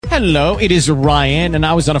Hello, it is Ryan, and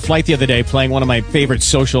I was on a flight the other day playing one of my favorite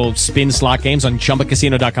social spin slot games on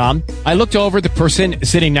ChumbaCasino.com. I looked over at the person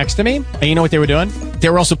sitting next to me, and you know what they were doing? They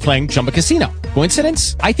were also playing Chumba Casino.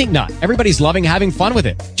 Coincidence? I think not. Everybody's loving having fun with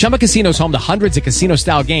it. Chumba Casino is home to hundreds of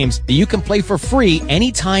casino-style games that you can play for free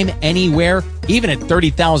anytime, anywhere, even at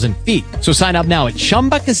 30,000 feet. So sign up now at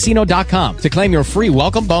ChumbaCasino.com to claim your free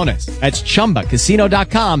welcome bonus. That's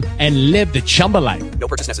ChumbaCasino.com and live the Chumba life. No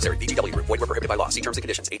purchase necessary. VGW. Void where prohibited by law. See terms and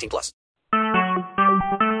conditions. 18+.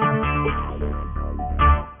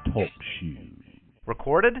 Talk shoes.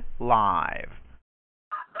 Recorded live.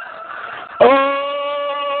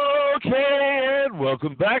 Okay, and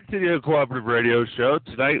welcome back to the Uncooperative Radio Show.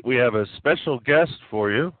 Tonight we have a special guest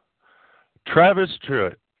for you, Travis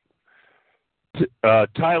Truitt.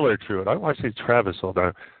 Tyler Truitt. I want to say Travis all the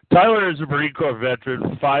time. Tyler is a Marine Corp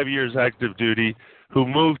veteran, 5 years active duty, who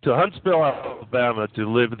moved to Huntsville, Alabama to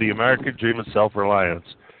live the American dream of self-reliance.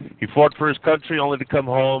 He fought for his country only to come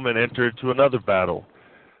home and enter into another battle.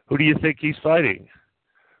 Who do you think he's fighting?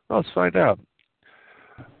 Well, let's find out.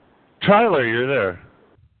 Tyler, you're there.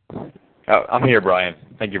 I'm here, Brian.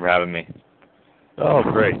 Thank you for having me. Oh,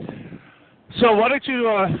 great. So why don't you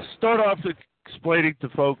start off explaining to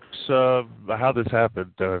folks how this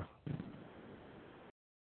happened?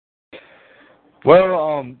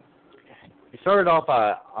 Well, it started off,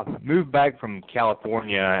 I moved back from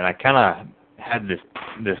California, and I kind of had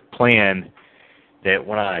this plan that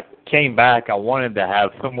when I came back, I wanted to have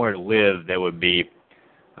somewhere to live that would be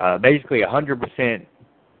basically 100%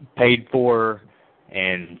 paid for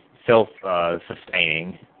and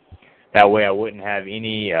self-sustaining. That way I wouldn't have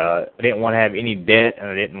any, I didn't want to have any debt,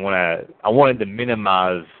 and I wanted to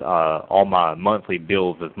minimize all my monthly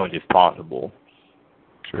bills as much as possible.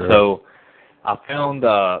 Sure. So I found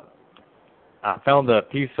a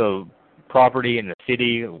piece of property in the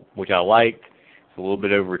city, which I liked. It's a little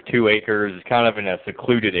bit over 2 acres. It's kind of in a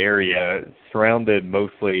secluded area. It's surrounded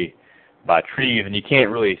mostly by trees, and you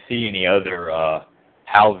can't really see any other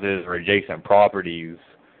houses or adjacent properties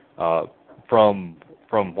from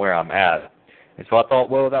where I'm at. And so I thought,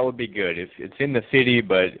 well, that would be good. It's in the city,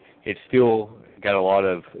 but it's still got a lot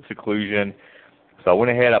of seclusion. So I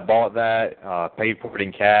went ahead, I bought that, paid for it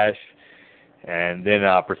in cash, and then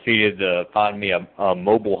I proceeded to find me a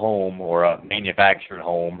mobile home or a manufactured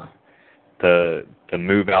home to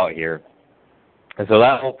move out here. And so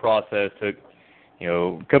that whole process took,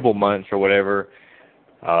 a couple months or whatever.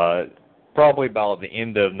 Probably about the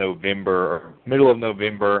end of November or middle of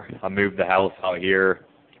November, I moved the house out here,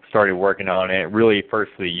 started working on it. Really,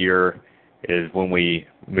 first of the year is when we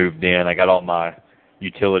moved in. I got all my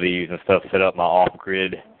utilities and stuff set up, my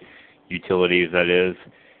off-grid utilities, that is.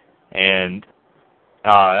 And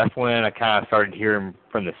that's when I kind of started hearing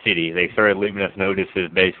from the city. They started leaving us notices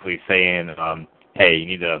basically saying, hey, you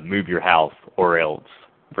need to move your house or else,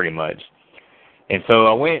 pretty much. And so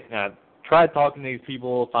I went and I tried talking to these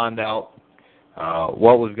people, find out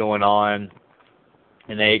what was going on,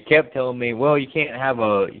 and they kept telling me, well, you can't have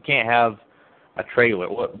a trailer,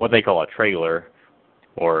 what they call a trailer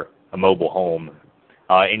or a mobile home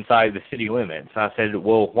inside the city limits. And I said,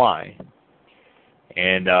 well, why?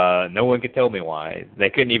 And no one could tell me why. They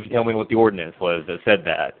couldn't even tell me what the ordinance was that said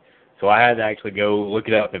that. So I had to actually go look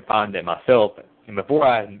it up and find it myself. And before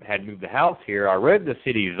I had moved the house here, I read the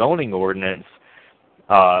city zoning ordinance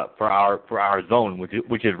for our zone,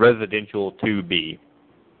 which is residential 2B.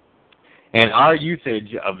 And our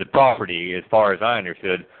usage of the property, as far as I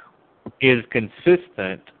understood, is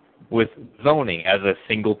consistent with zoning as a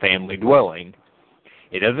single-family dwelling.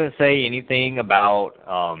 It doesn't say anything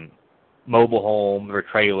about mobile homes or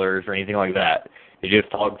trailers or anything like that. It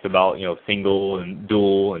just talks about, single and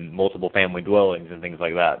dual and multiple family dwellings and things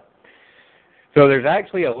like that. So there's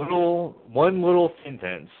actually one little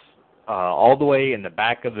sentence all the way in the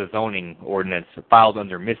back of the zoning ordinance filed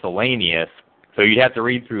under miscellaneous. So you'd have to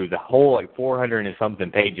read through the whole 400 and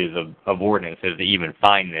something pages of ordinances to even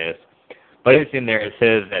find this. But it's in there. It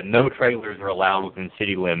says that no trailers are allowed within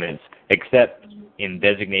city limits except in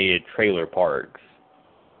designated trailer parks.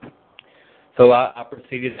 So I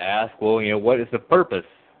proceeded to ask, well, what is the purpose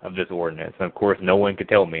of this ordinance? And, of course, no one could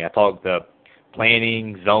tell me. I talked to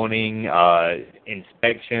planning, zoning,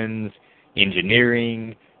 inspections,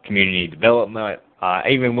 engineering, community development. I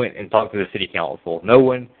even went and talked to the city council. No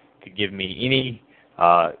one could give me any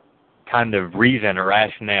kind of reason or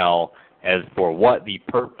rationale as for what the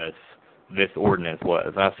purpose of this ordinance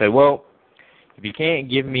was. And I said, well, if you can't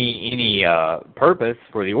give me any purpose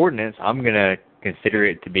for the ordinance, I'm going to consider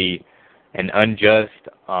it to be an unjust,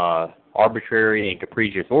 arbitrary, and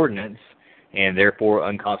capricious ordinance, and therefore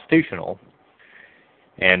unconstitutional.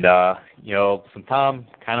 And, some time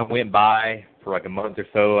kind of went by for like a month or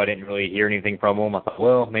so. I didn't really hear anything from them. I thought,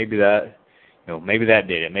 well, maybe that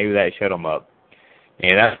did it. Maybe that shut them up.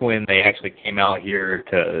 And that's when they actually came out here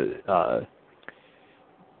to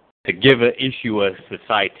issue us a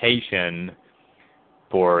citation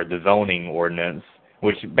for the zoning ordinance,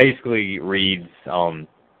 which basically reads, Mr.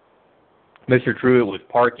 Truitt was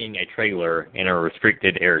parking a trailer in a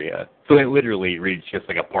restricted area. So it literally reads just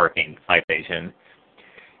like a parking citation.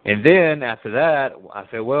 And then after that, I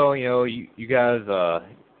said, well, you guys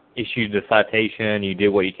issued the citation. You did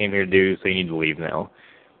what you came here to do, so you need to leave now.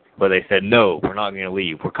 But they said, no, we're not going to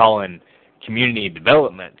leave. We're calling community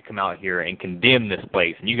development to come out here and condemn this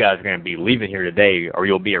place. And you guys are going to be leaving here today or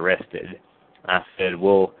you'll be arrested. I said,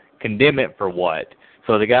 well, condemn it for what?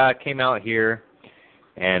 So the guy came out here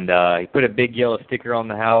and he put a big yellow sticker on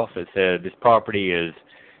the house that said this property has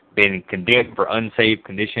been condemned for unsafe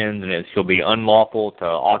conditions and it shall be unlawful to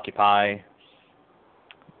occupy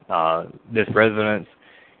this residence.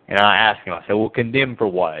 And I asked him, I said, well, condemned for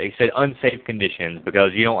what? He said unsafe conditions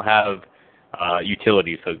because you don't have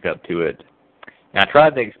utilities hooked up to it. And I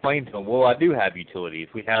tried to explain to him, well, I do have utilities.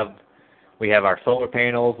 We have our solar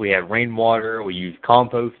panels, we have rainwater, we use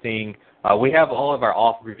composting, we have all of our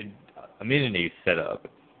off-grid amenities set up.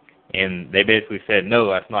 And they basically said, no,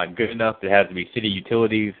 that's not good enough. It has to be city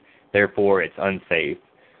utilities, therefore it's unsafe.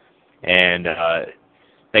 And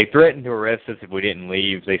they threatened to arrest us if we didn't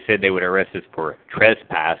leave. They said they would arrest us for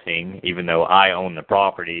trespassing, even though I own the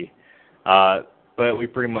property. But we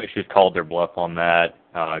pretty much just called their bluff on that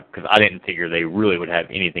because I didn't figure they really would have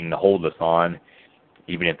anything to hold us on,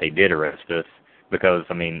 even if they did arrest us. Because,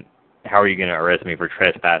 I mean, how are you going to arrest me for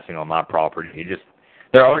trespassing on my property?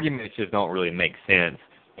 Their arguments just don't really make sense.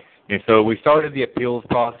 And so we started the appeals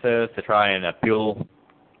process to try and appeal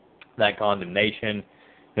that condemnation.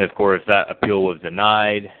 And, of course, that appeal was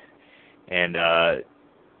denied. And,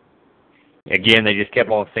 again, they just kept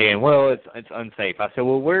on saying, well, it's unsafe. I said,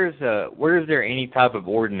 well, where is there any type of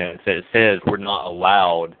ordinance that says we're not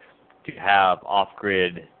allowed to have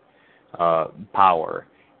off-grid power?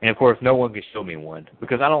 And, of course, no one could show me one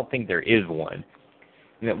because I don't think there is one.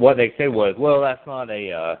 And what they said was, well, that's not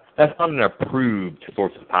an approved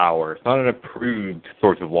source of power. It's not an approved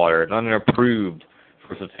source of water. It's not an approved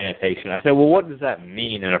source of sanitation. I said, well, what does that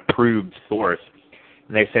mean, an approved source?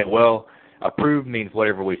 And they said, well, approved means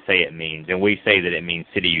whatever we say it means, and we say that it means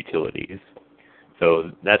city utilities.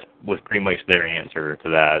 So that was pretty much their answer to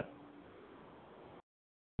that.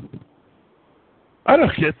 I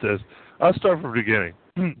don't get this. I'll start from the beginning.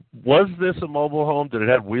 Was this a mobile home? Did it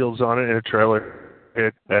have wheels on it and a trailer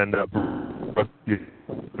and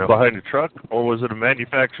behind the truck? Or was it a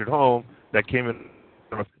manufactured home that came in?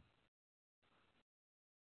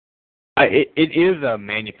 It is a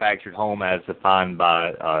manufactured home as defined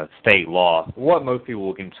by state law, what most people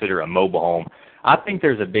will consider a mobile home. I think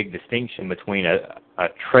there's a big distinction between a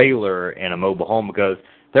trailer and a mobile home because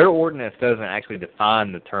their ordinance doesn't actually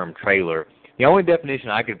define the term trailer. The only definition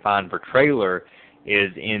I could find for trailer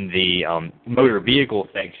is in the motor vehicle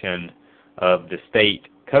section of the state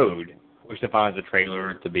code, which defines a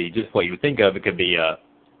trailer to be just what you would think of. It could be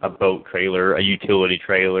a boat trailer, a utility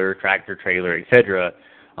trailer, tractor trailer, etc.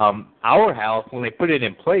 Our house, when they put it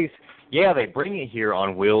in place, yeah, they bring it here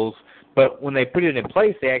on wheels, but when they put it in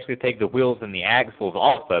place, they actually take the wheels and the axles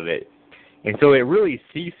off of it. And so it really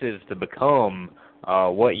ceases to become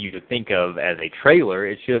what you would think of as a trailer.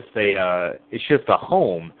 It's just a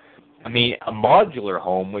home. I mean, a modular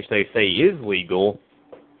home, which they say is legal,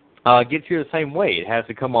 gets here the same way. It has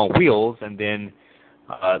to come on wheels, and then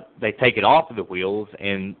they take it off of the wheels,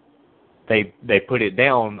 and they put it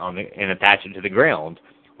down and attach it to the ground.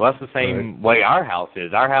 Well, that's the same way our house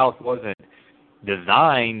is. Our house wasn't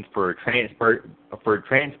designed for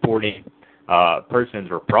transporting persons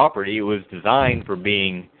or property. It was designed for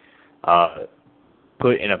being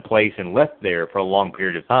put in a place and left there for a long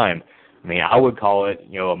period of time. I mean, I would call it,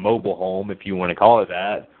 a mobile home, if you want to call it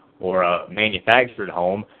that, or a manufactured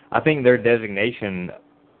home. I think their designation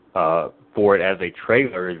for it as a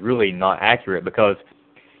trailer is really not accurate because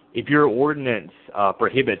if your ordinance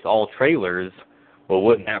prohibits all trailers, well,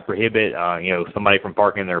 wouldn't that prohibit, somebody from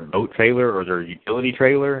parking their boat trailer or their utility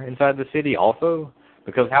trailer inside the city also?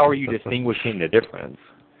 Because how are you distinguishing the difference?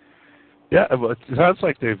 Yeah, well, it sounds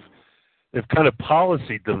like they've kind of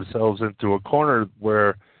policied themselves into a corner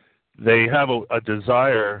where they have a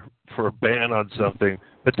desire for a ban on something,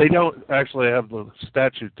 but they don't actually have the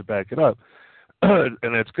statute to back it up,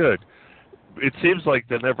 and that's good. It seems like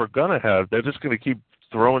they're never going to have. They're just going to keep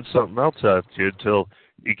throwing something else at you until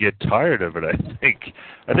you get tired of it, I think.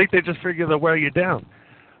 I think they just figure they'll wear you down.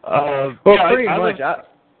 Pretty much.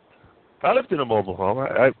 I lived in a mobile home.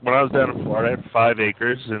 When I was down in Florida, I had 5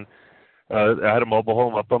 acres, and I had a mobile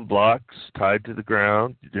home up on blocks, tied to the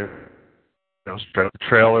ground. The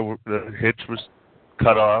trailer, the hitch was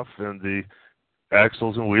cut off, and the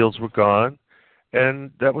axles and wheels were gone,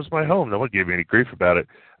 and that was my home. No one gave me any grief about it.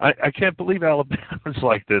 I can't believe Alabama's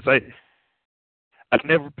like this. I've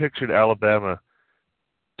never pictured Alabama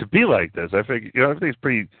to be like this. I think everything's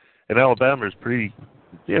pretty, and Alabama is pretty,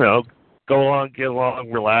 go along, get along,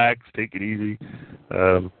 relax, take it easy.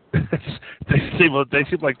 They seem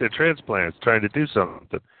like they're transplants trying to do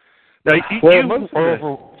something. Now, most of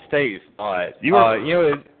the state's not.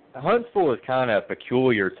 Huntsville is kind of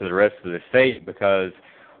peculiar to the rest of the state because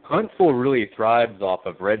Huntsville really thrives off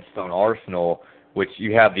of Redstone Arsenal, which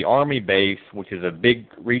you have the Army base, which is a big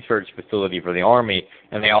research facility for the Army,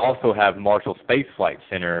 and they also have Marshall Space Flight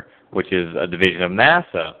Center, which is a division of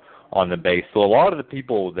NASA on the base. So a lot of the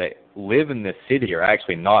people that live in this city are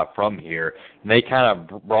actually not from here, and they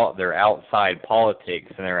kind of brought their outside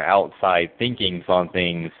politics and their outside thinkings on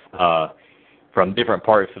things from different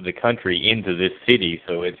parts of the country into this city.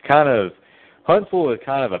 So Huntsville is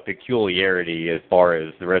kind of a peculiarity as far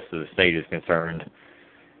as the rest of the state is concerned.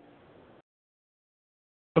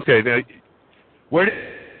 Okay, now, where did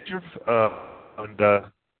you,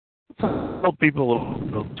 tell people a little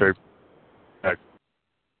military back?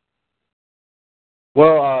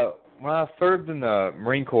 Well, when I served in the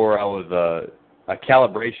Marine Corps, I was a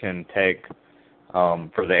calibration tech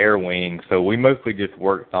for the air wing, so we mostly just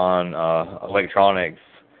worked on electronics,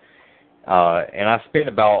 and I spent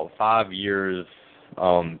about 5 years,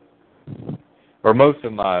 or most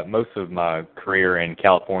of my career in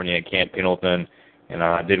California at Camp Pendleton, and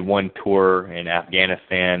I did one tour in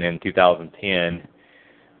Afghanistan in 2010.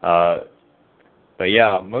 But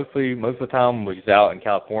yeah, most of the time was out in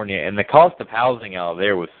California, and the cost of housing out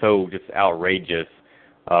there was so just outrageous,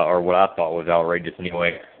 or what I thought was outrageous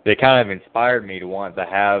anyway. They kind of inspired me to want to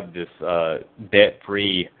have this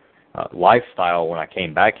debt-free lifestyle when I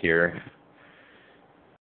came back here.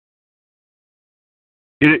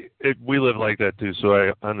 We live like that too, so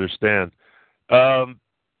I understand.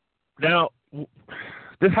 Now,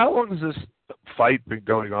 how long has this fight been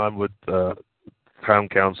going on with town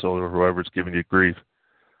council or whoever's giving you grief?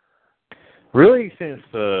 Really, since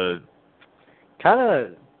the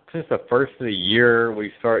first of the year,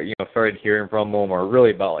 we started hearing from them, or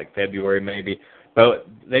really about like February maybe. But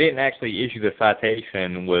they didn't actually issue the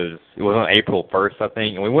citation. It was on April 1st, I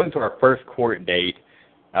think, and we went to our first court date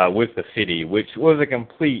with the city, which was a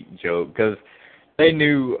complete joke because they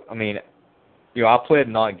knew. I mean, I pled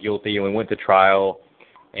not guilty, and we went to trial,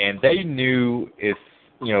 and they knew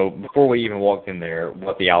before we even walked in there,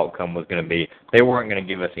 what the outcome was going to be. They weren't going to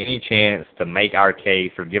give us any chance to make our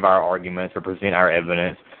case or give our arguments or present our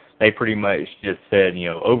evidence. They pretty much just said,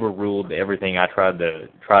 overruled everything I tried to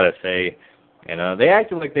say. And they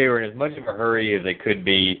acted like they were in as much of a hurry as they could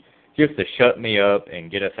be just to shut me up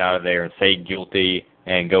and get us out of there and say guilty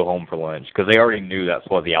and go home for lunch because they already knew that's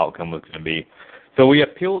what the outcome was going to be. So we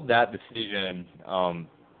appealed that decision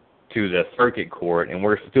to the circuit court, and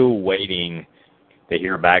we're still waiting to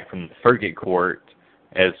hear back from the circuit court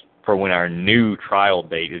as for when our new trial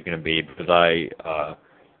date is going to be, because I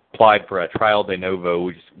applied for a trial de novo,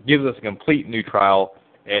 which gives us a complete new trial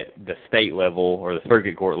at the state level or the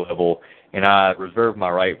circuit court level, and I reserve my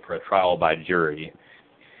right for a trial by jury.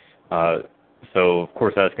 So, of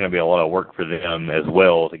course, that's going to be a lot of work for them as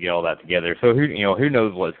well to get all that together. So, who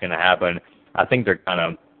knows what's going to happen. I think they're kind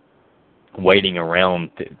of waiting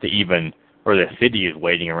around to even, or the city is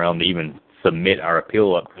waiting around to even submit our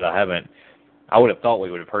appeal up, because I would have thought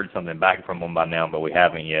we would have heard something back from them by now, but we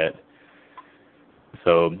haven't yet.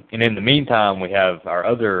 So, and in the meantime, we have our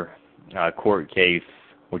other court case,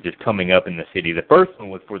 which is coming up in the city. The first one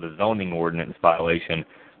was for the zoning ordinance violation.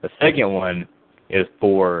 The second one is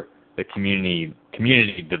for the community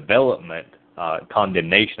development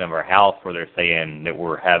condemnation of our house, where they're saying that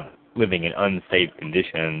we're living in unsafe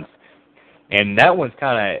conditions. And that one's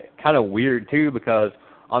kind of weird too, because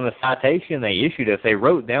on the citation they issued us, they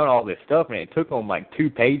wrote down all this stuff, and it took them like 2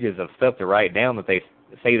 pages of stuff to write down that they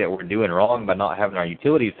say that we're doing wrong by not having our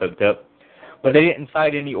utilities hooked up. But they didn't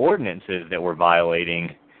cite any ordinances that we're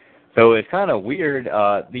violating. So it's kind of weird.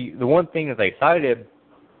 The one thing that they cited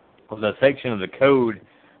was a section of the code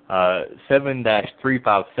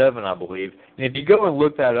 7-357, I believe. And if you go and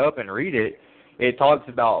look that up and read it, it talks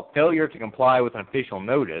about failure to comply with an official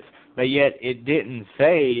notice. But yet it didn't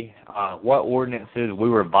say what ordinances we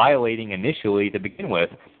were violating initially to begin with.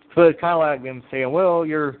 So it's kind of like them saying, well,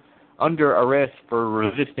 you're under arrest for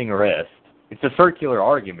resisting arrest. It's a circular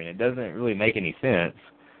argument. It doesn't really make any sense.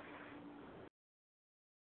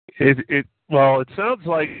 Well, it sounds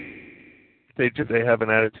like they have an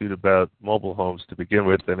attitude about mobile homes to begin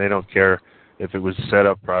with, and they don't care if it was set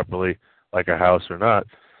up properly like a house or not.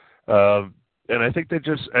 And I think they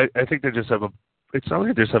just have a. It sounds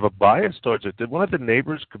like they just have a bias towards it. Did one of the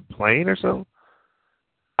neighbors complain or something?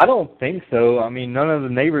 I don't think so. I mean, none of the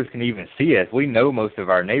neighbors can even see us. We know most of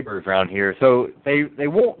our neighbors around here, so they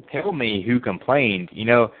won't tell me who complained, you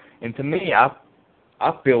know. And to me, I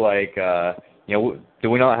feel like, you know, do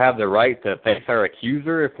we not have the right to face our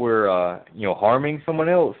accuser if we're, you know, harming someone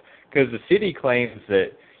else? Because the city claims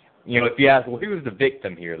that, you know, if you ask, well, who's the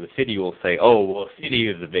victim here? The city will say, oh, well, the city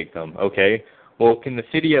is the victim. Okay. Well, can the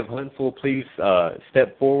city of Huntsville please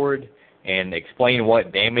step forward and explain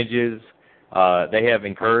what damages they have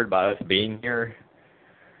incurred by us being here?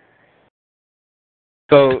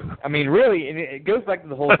 So, I mean, really, and it goes back to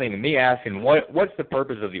the whole thing of me asking, what's the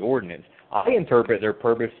purpose of the ordinance? I interpret their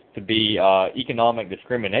purpose to be economic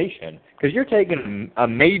discrimination, because you're taking a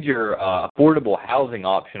major affordable housing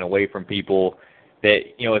option away from people that,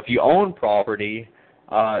 you know, if you own property,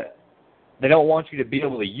 they don't want you to be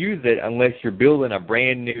able to use it unless you're building a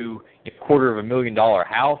brand new $250,000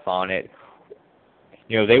 house on it.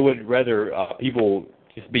 You know, they would rather people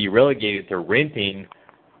just be relegated to renting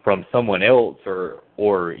from someone else,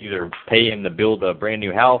 or either pay him to build a brand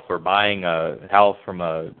new house or buying a house from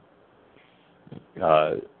a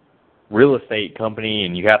real estate company,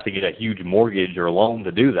 and you have to get a huge mortgage or loan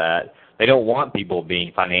to do that. They don't want people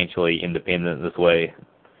being financially independent this way.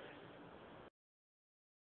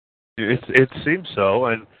 It seems so,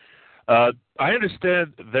 and I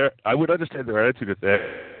would understand their attitude at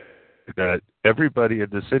that everybody in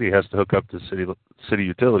the city has to hook up to city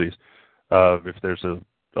utilities if there's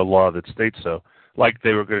a law that states so. Like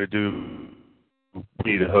they were going to do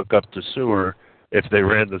to hook up to sewer if they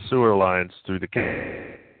ran the sewer lines through the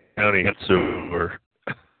county sewer.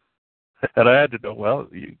 And I had to know, well,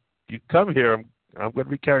 you come here, I'm going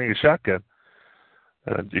to be carrying a shotgun.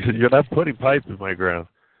 You're not putting pipe in my ground.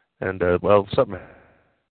 And, well, something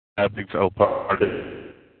happened fell apart.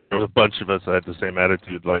 There was a bunch of us that had the same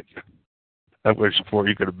attitude, like, I'm wishing for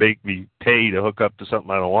you're going to make me pay to hook up to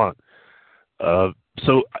something I don't want.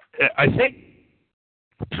 So I think,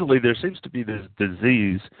 actually, there seems to be this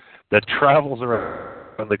disease that travels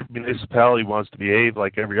around. The municipality wants to behave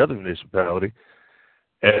like every other municipality.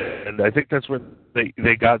 And I think that's where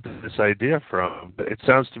they got this idea from. It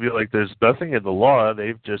sounds to me like there's nothing in the law.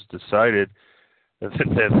 They've just decided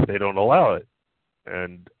that they don't allow it.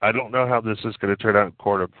 And I don't know how this is going to turn out in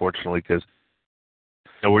court, unfortunately, because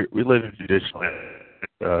you know, we live in judicial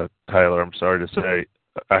land, Tyler. I'm sorry to say.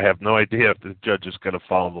 I have no idea if the judge is going to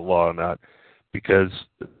follow the law or not, because,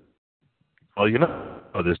 well, you know,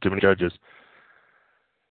 there's too many judges.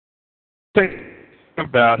 Have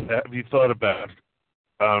you thought about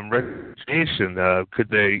registration? Could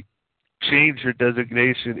they change your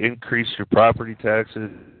designation, increase your property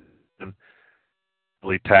taxes, and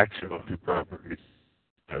really tax you on your properties?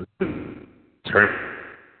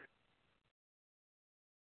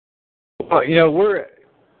 Well, you know,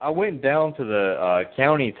 I went down to the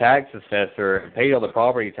county tax assessor and paid all the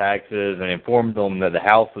property taxes and informed them that the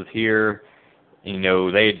house was here. You know,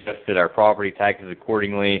 they adjusted our property taxes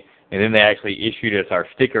accordingly, and then they actually issued us our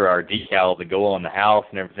sticker, our decal to go on the house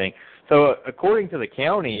and everything. So according to the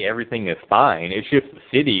county, everything is fine. It's just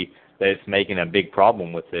the city that's making a big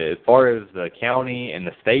problem with it. As far as the county and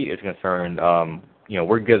the state is concerned, you know,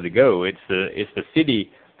 we're good to go. It's the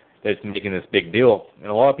city that's making this big deal. And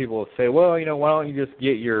a lot of people say, well, you know, why don't you just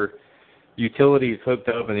get your utilities hooked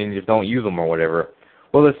up and then just don't use them or whatever.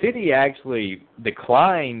 Well, the city actually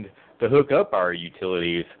declined to hook up our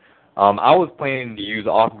utilities. I was planning to use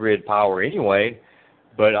off-grid power anyway,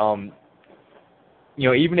 but, you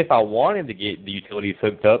know, even if I wanted to get the utilities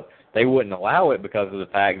hooked up, they wouldn't allow it because of the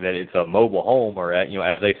fact that it's a mobile home, or, you know,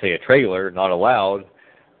 as they say, a trailer, not allowed.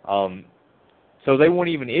 So they won't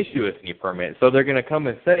even issue us any permit. So they're going to come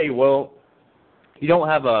and say, well, you don't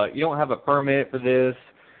have a permit for this.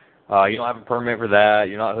 You don't have a permit for that.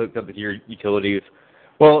 You're not hooked up with your utilities.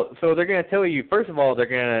 Well, so they're going to tell you, first of all, they're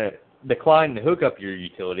going to decline to hook up your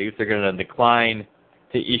utilities. They're going to decline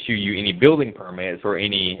to issue you any building permits or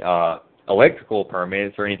any electrical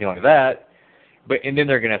permits or anything like that. And then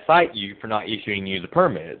they're going to cite you for not issuing you the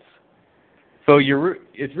permits. So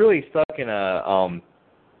it's really stuck in a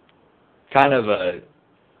kind of a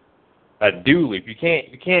do loop. You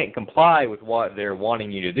can't comply with what they're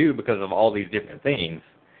wanting you to do because of all these different things.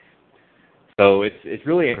 So it's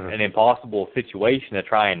really an impossible situation to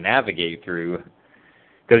try and navigate through,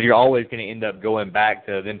 because you're always going to end up going back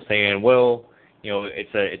to them saying, well, you know,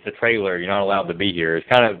 it's a trailer, you're not allowed to be here. It's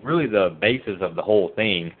kind of really the basis of the whole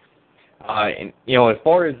thing. And, as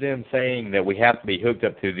far as them saying that we have to be hooked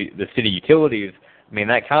up to the city utilities, I mean,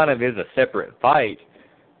 that kind of is a separate fight,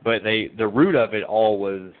 but the root of it all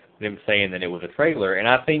was them saying that it was a trailer. And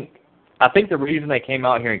I think the reason they came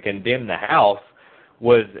out here and condemned the house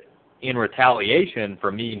was in retaliation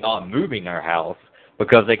for me not moving our house,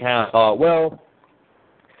 because they kind of thought, well,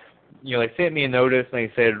 they sent me a notice and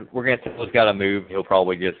they said, we're going to tell this guy to move. He'll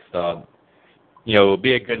probably just,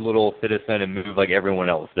 be a good little citizen and move like everyone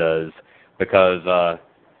else does, because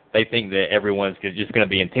they think that everyone's just going to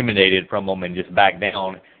be intimidated from them and just back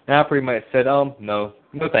down. And I pretty much said, no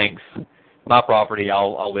thanks. My property,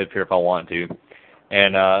 I'll live here if I want to.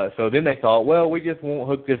 And so then they thought, well, we just won't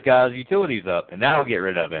hook this guy's utilities up, and that'll get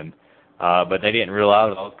rid of him. But they didn't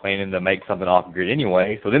realize I was planning to make something off-grid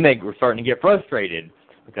anyway. So then they were starting to get frustrated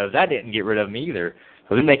because that didn't get rid of me either.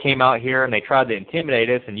 So then they came out here and they tried to intimidate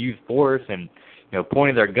us and use force and,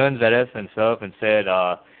 pointed their guns at us and stuff and said,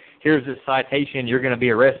 here's this citation, you're going to be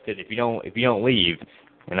arrested if you don't leave.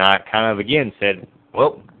 And I kind of again said,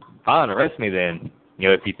 well, fine, arrest me then,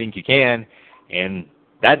 if you think you can. And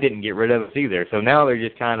that didn't get rid of us either. So now they're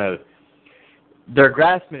just they're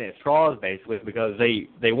grasping at straws basically, because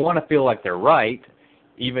they want to feel like they're right,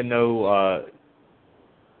 even though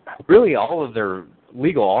really all of their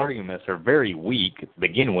legal arguments are very weak to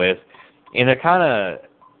begin with, and they're kind of,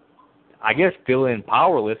 I guess, feeling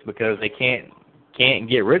powerless because they can't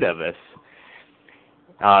get rid of us.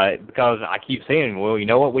 Because I keep saying, well, you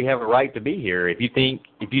know what, we have a right to be here. If you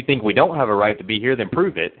think we don't have a right to be here, then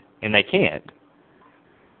prove it, and they can't.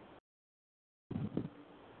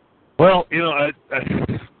 Well,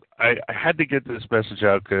 I had to get this message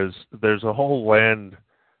out because there's a whole land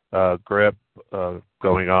grab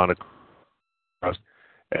going on across,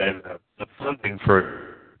 and the funding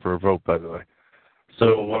for a vote, by the way.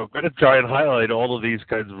 So I'm going to try and highlight all of these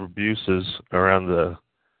kinds of abuses around the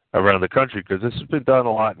country, because this has been done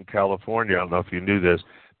a lot in California. I don't know if you knew this.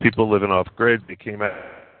 People living off grid, they came out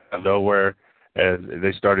of nowhere and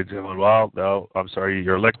they started going, well, no, I'm sorry,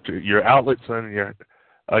 your outlets on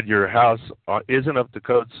your house isn't up to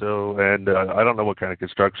code, and I don't know what kind of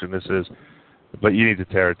construction this is, but you need to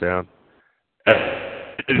tear it down.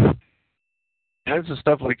 Kinds of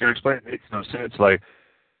stuff like you're explaining makes no sense, like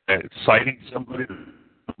citing somebody to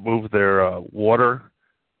move their water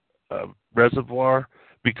reservoir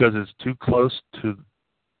because it's too close to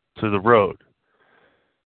the road.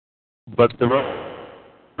 But the road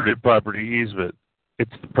property easement,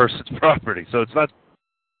 it's the person's property, so it's not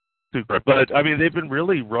too great. But I mean, they've been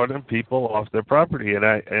really running people off their property, and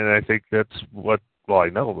I think that's I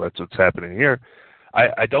know that's what's happening here.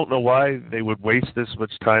 I don't know why they would waste this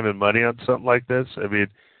much time and money on something like this. I mean,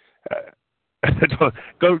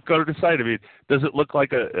 go to the site. I mean, does it look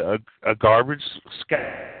like a garbage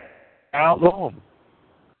scout home?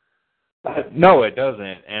 No, it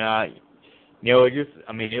doesn't. And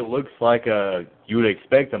it looks like you would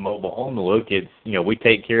expect a mobile home to look. It's, we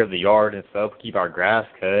take care of the yard and stuff, keep our grass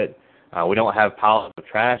cut. We don't have piles of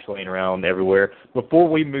trash laying around everywhere. Before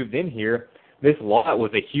we moved in here, this lot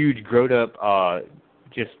was a huge growed up,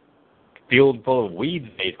 just field full of weeds,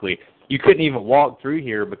 basically. You couldn't even walk through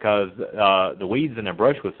here because the weeds and the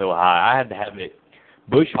brush was so high. I had to have it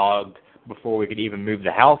bush hogged before we could even move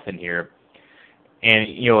the house in here. And,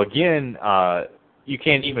 again, you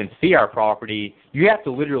can't even see our property. You have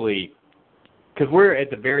to literally, because we're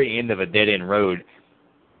at the very end of a dead-end road,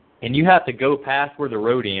 and you have to go past where the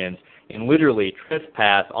road ends and literally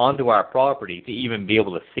trespass onto our property to even be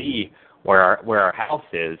able to see where our house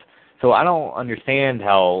is. So I don't understand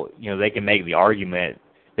how, they can make the argument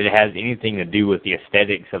that it has anything to do with the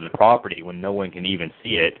aesthetics of the property when no one can even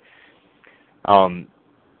see it. And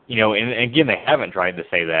again, they haven't tried to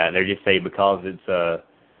say that. They just say because it's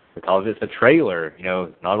a trailer,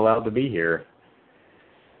 not allowed to be here.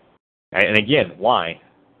 And again, why?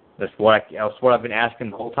 That's what I've been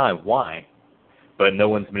asking the whole time. Why? But no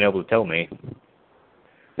one's been able to tell me.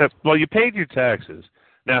 Well, you paid your taxes.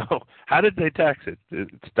 Now, how did they tax it?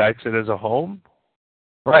 Did they tax it as a home?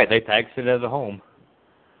 Right, they taxed it as a home.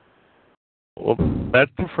 Well,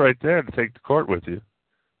 that's proof right there to take to court with you.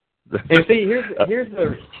 And see, here's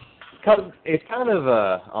the, because it's kind of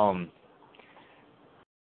a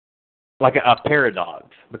like a paradox,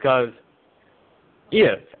 because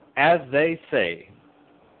if, as they say,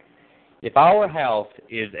 if our house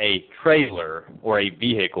is a trailer or a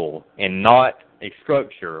vehicle and not a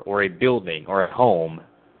structure or a building or a home,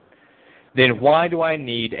 then why do I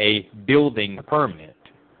need a building permit?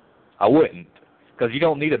 I wouldn't, because you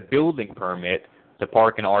don't need a building permit to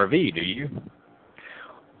park an RV, do you?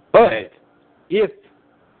 But if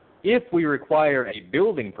if we require a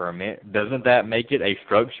building permit, doesn't that make it a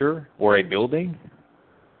structure or a building?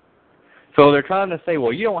 So they're trying to say,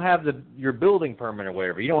 well, you don't have your building permit or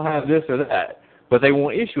whatever. You don't have this or that. But they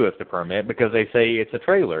won't issue us the permit because they say it's a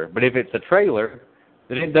trailer. But if it's a trailer,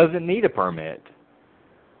 then it doesn't need a permit.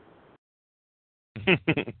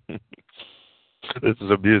 This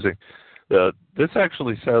is amusing. This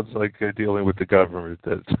actually sounds like dealing with the government.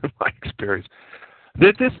 That's my experience.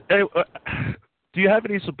 Do you have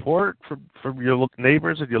any support from your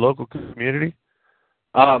neighbors and your local community?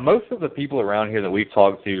 Most of the people around here that we've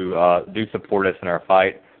talked to do support us in our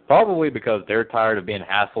fight, probably because they're tired of being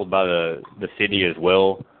hassled by the city as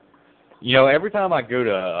well. You know, every time I go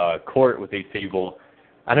to court with these people,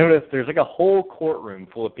 I notice there's like a whole courtroom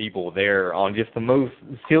full of people there on just the most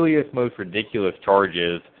silliest, most ridiculous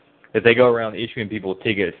charges that they go around issuing people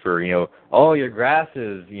tickets for, oh, your grass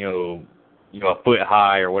is, a foot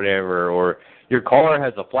high or whatever, or your car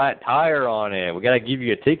has a flat tire on it. We got to give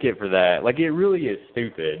you a ticket for that. Like, it really is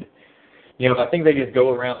stupid. I think they just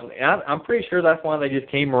go around, and I'm pretty sure that's why they just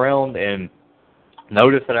came around and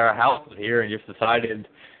noticed that our house was here and just decided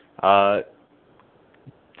to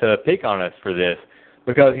pick on us for this.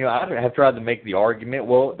 Because, I have tried to make the argument,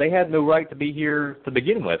 well, they had no right to be here to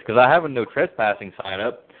begin with, because I have a no trespassing sign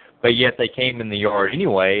up, but yet they came in the yard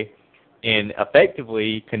anyway and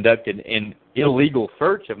effectively conducted an illegal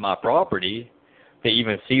search of my property to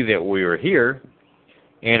even see that we were here.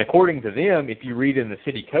 And according to them, if you read in the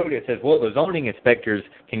city code, it says, well, the zoning inspectors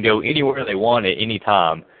can go anywhere they want at any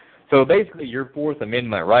time. So basically your Fourth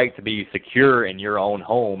Amendment right to be secure in your own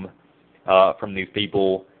home from these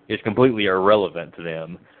people is completely irrelevant to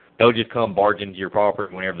them. They'll just come barge into your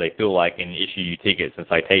property whenever they feel like and issue you tickets and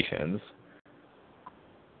citations.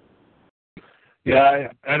 Yeah,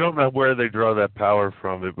 I don't know where they draw that power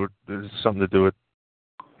from. It has something to do with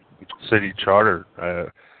city charter.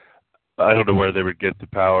 I don't know where they would get the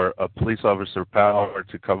power, a police officer power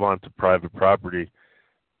to come onto private property,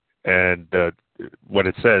 and what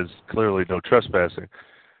it says, clearly no trespassing.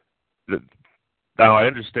 Now, I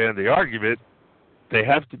understand the argument. They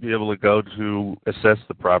have to be able to go to assess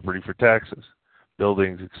the property for taxes,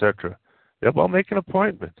 buildings, etc. Yeah, well, make an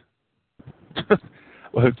appointment.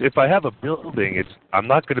 Well, if I have a building, I'm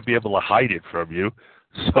not going to be able to hide it from you,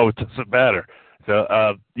 so it doesn't matter. So,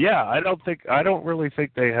 I don't really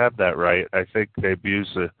think they have that right. I think they abuse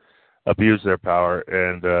their power,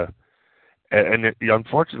 and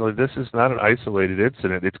unfortunately, this is not an isolated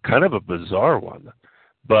incident. It's kind of a bizarre one,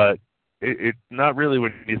 but it's not really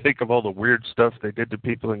when you think of all the weird stuff they did to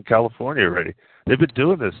people in California already. They've been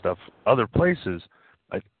doing this stuff other places.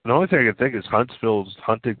 The only thing I can think is Huntsville's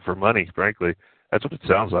hunting for money, frankly. That's what it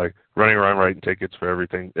sounds like. Running around writing tickets for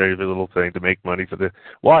everything, every little thing to make money for the...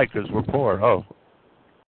 Why? Because we're poor. Oh.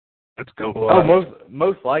 Let's go.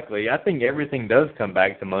 Most likely. I think everything does come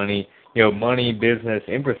back to money. Money, business,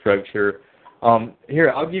 infrastructure.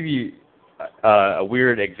 Here, I'll give you a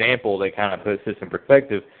weird example that kind of puts this in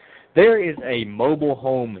perspective. There is a mobile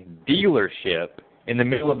home dealership in the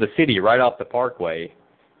middle of the city right off the parkway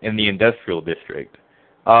in the industrial district.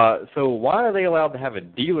 So why are they allowed to have a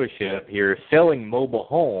dealership here selling mobile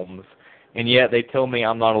homes, and yet they tell me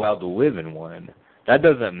I'm not allowed to live in one? That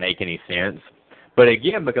doesn't make any sense. But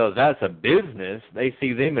again, because that's a business, they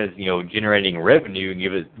see them as, generating revenue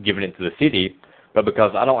and giving it to the city. But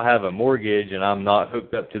because I don't have a mortgage and I'm not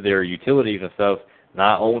hooked up to their utilities and stuff, and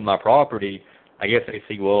I own my property, I guess they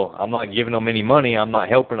see, well, I'm not giving them any money. I'm not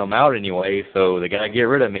helping them out anyway, so they got to get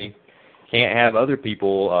rid of me. Can't have other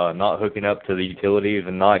people not hooking up to the utilities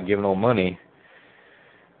and not giving them money.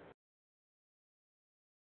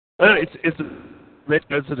 The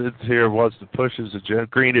president here wants to push his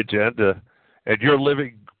green agenda, and you're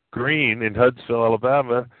living green in Huntsville,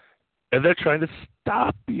 Alabama, and they're trying to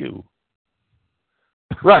stop you.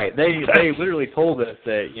 Right. They literally told us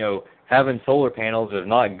that, having solar panels is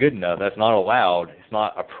not good enough. That's not allowed. It's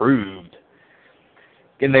not approved.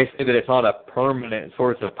 And they say that it's not a permanent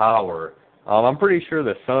source of power. I'm pretty sure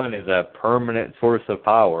the sun is a permanent source of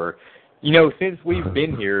power. Since we've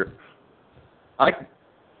been here,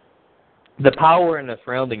 the power in the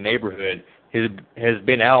surrounding neighborhood has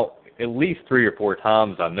been out at least 3 or 4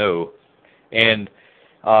 times, I know. And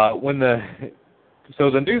so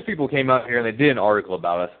the news people came out here and they did an article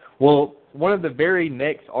about us. Well, one of the very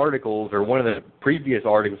next articles, or one of the previous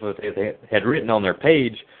articles that they had written on their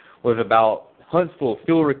page, was about Huntsville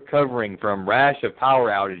still recovering from rash of power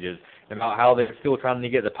outages, about how they're still trying to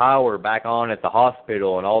get the power back on at the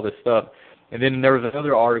hospital and all this stuff. And then there was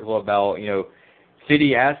another article about,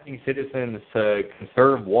 city asking citizens to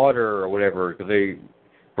conserve water or whatever because they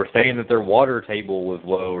were saying that their water table was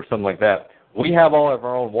low or something like that. We have all of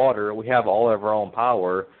our own water. We have all of our own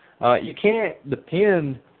power. You can't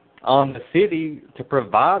depend on the city to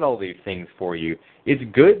provide all these things for you. It's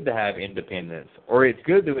good to have independence, or it's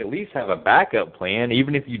good to at least have a backup plan,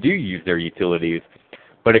 even if you do use their utilities.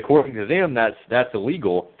 But according to them, that's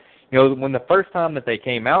illegal. You know, when the first time that they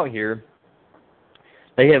came out here,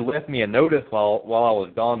 they had left me a notice while I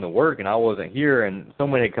was gone to work, and I wasn't here, and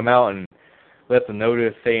someone had come out and left a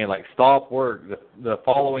notice saying, like, stop work. The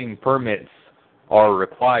following permits are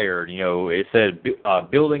required. You know, it said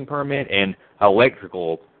building permit and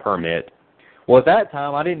electrical permit. Well, at that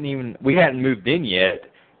time, we hadn't moved in yet,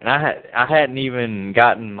 and I hadn't even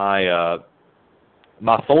gotten my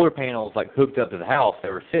my solar panels, like, hooked up to the house. They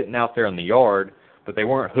were sitting out there in the yard, but they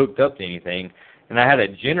weren't hooked up to anything. And I had a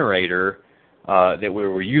generator that we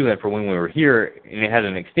were using for when we were here, and it had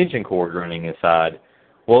an extension cord running inside.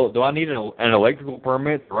 Well, do I need an electrical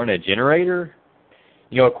permit to run a generator?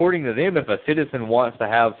 You know, according to them, if a citizen wants to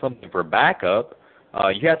have something for backup,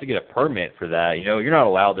 you have to get a permit for that. You know, you're not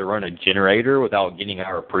allowed to run a generator without getting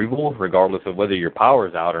our approval, regardless of whether your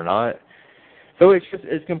power's out or not. So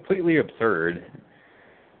it's completely absurd.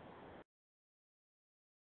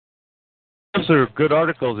 Those are good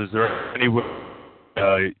articles. Is there any way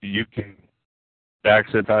you can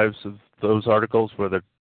access types of those articles where they're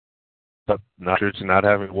not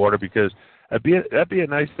having water? Because that'd be a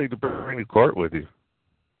nice thing to bring to court with you.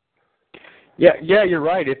 Yeah, you're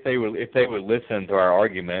right. If they would listen to our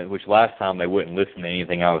argument, which last time they wouldn't listen to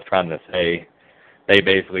anything I was trying to say. They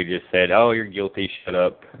basically just said, "Oh, you're guilty. Shut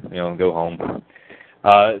up. You know, go home."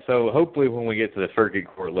 So hopefully, when we get to the circuit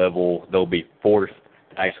court level, they'll be forced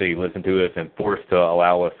to actually listen to us and forced to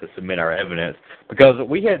allow us to submit our evidence. Because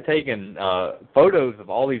we had taken photos of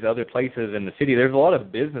all these other places in the city. There's a lot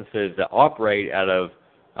of businesses that operate out of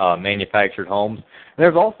manufactured homes. And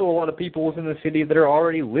there's also a lot of people within the city that are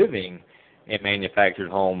already living in manufactured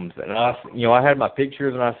homes. And I had my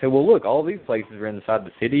pictures, and I said, well, look, all these places are inside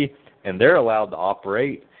the city, and they're allowed to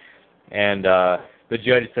operate. And the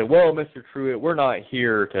judge said, well, Mr. Truitt, we're not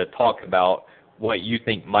here to talk about what you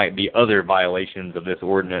think might be other violations of this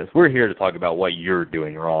ordinance. We're here to talk about what you're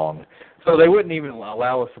doing wrong. So they wouldn't even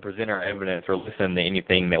allow us to present our evidence or listen to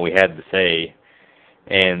anything that we had to say.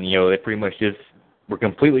 And, you know, they pretty much just were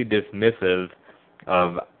completely dismissive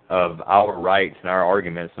of our rights and our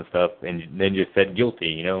arguments and stuff, and then just said guilty,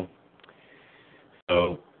 you know.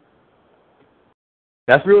 So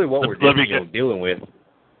that's really what we're dealing with.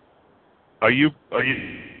 Are you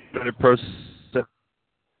in a process?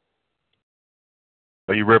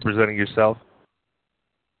 Are you representing yourself?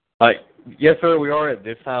 Yes, sir, we are at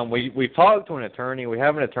this time. We've talked to an attorney. We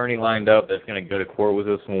have an attorney lined up that's going to go to court with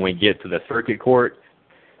us when we get to the circuit court.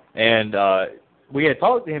 And we had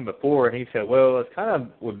talked to him before, and he said, well, it kind of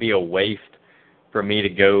would be a waste for me to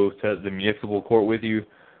go to the municipal court with you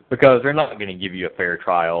because they're not going to give you a fair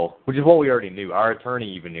trial, which is what we already knew. Our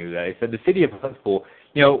attorney even knew that. He said the city of Huntsville,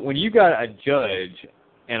 you know, when you got a judge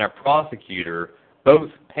and a prosecutor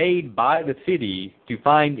both paid by the city to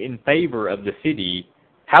find in favor of the city,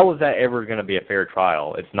 how is that ever going to be a fair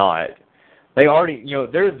trial? It's not. They already, you know,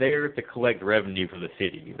 they're there to collect revenue for the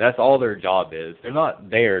city. That's all their job is. They're not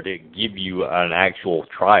there to give you an actual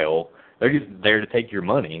trial. They're just there to take your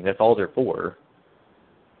money. That's all they're for.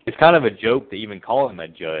 It's kind of a joke to even call him a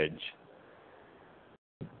judge.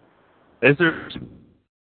 Is there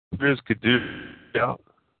could do? Yeah.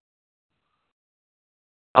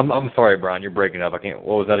 I'm sorry, Brian. You're breaking up. I can't.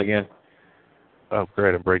 What was that again? Oh,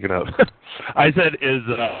 great. I'm breaking up. I said,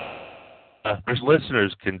 there's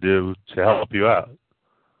listeners can do to help you out?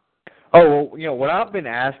 Oh, well, you know, what I've been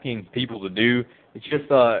asking people to do is just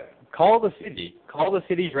call the city. Call the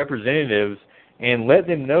city's representatives and let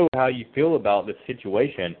them know how you feel about this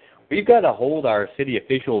situation. We've got to hold our city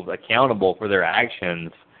officials accountable for their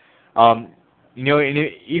actions. You know, and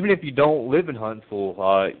even if you don't live in Huntsville,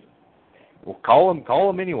 well, call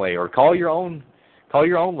them anyway, or call your own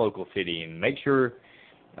local city and make sure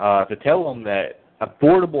to tell them that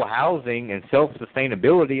affordable housing and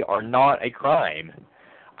self-sustainability are not a crime.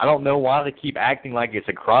 I don't know why they keep acting like it's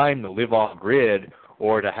a crime to live off grid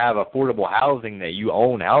or to have affordable housing that you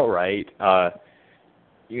own outright.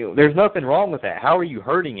 You know, there's nothing wrong with that. How are you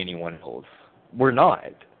hurting anyone else? We're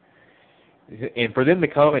not. And for them to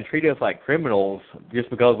come and treat us like criminals just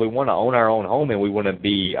because we want to own our own home and we want to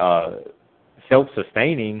be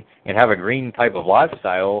self-sustaining and have a green type of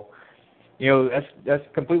lifestyle, you know, that's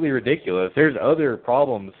completely ridiculous. There's other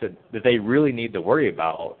problems that they really need to worry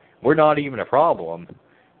about. We're not even a problem.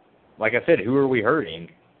 Like I said, who are we hurting?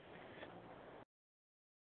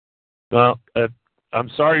 Well, I'm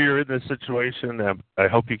sorry you're in this situation. I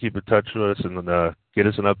hope you keep in touch with us and get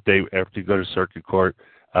us an update after you go to circuit court.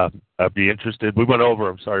 I'd be interested. We went over.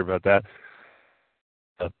 I'm sorry about that.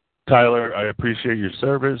 Tyler, I appreciate your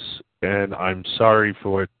service, and I'm sorry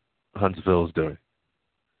for what Huntsville is doing.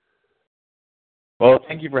 Well,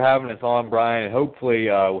 thank you for having us on, Brian. Hopefully,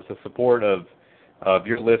 with the support of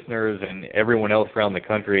your listeners and everyone else around the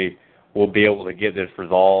country, we'll be able to get this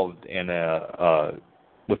resolved in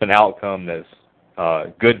with an outcome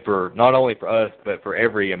that's good for not only for us but for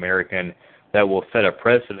every American, that will set a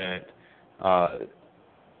precedent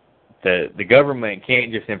that the government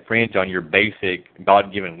can't just infringe on your basic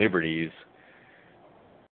God-given liberties.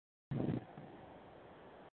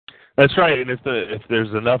 That's right, and if there's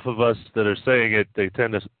enough of us that are saying it, they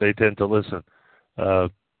tend to listen.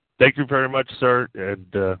 Thank you very much, sir,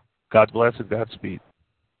 and God bless and Godspeed.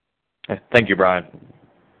 Thank you, Brian.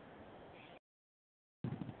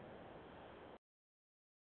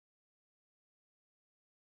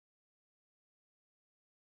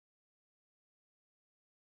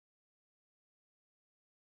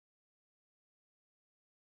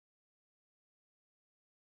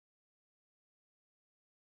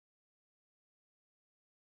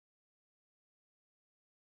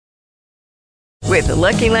 With the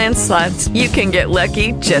Lucky Land Slots, you can get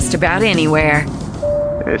lucky just about anywhere.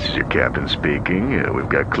 This is your captain speaking. We've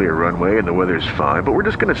got clear runway and the weather's fine, but we're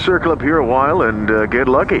just going to circle up here a while and get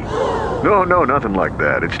lucky. No, nothing like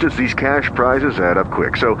that. It's just these cash prizes add up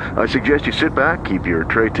quick. So I suggest you sit back, keep your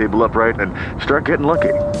tray table upright, and start getting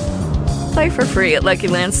lucky. Play for free at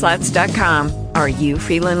LuckyLandSlots.com. Are you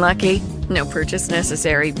feeling lucky? No purchase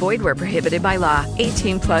necessary. Void where prohibited by law.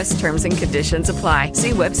 18+ terms and conditions apply.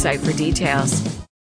 See website for details.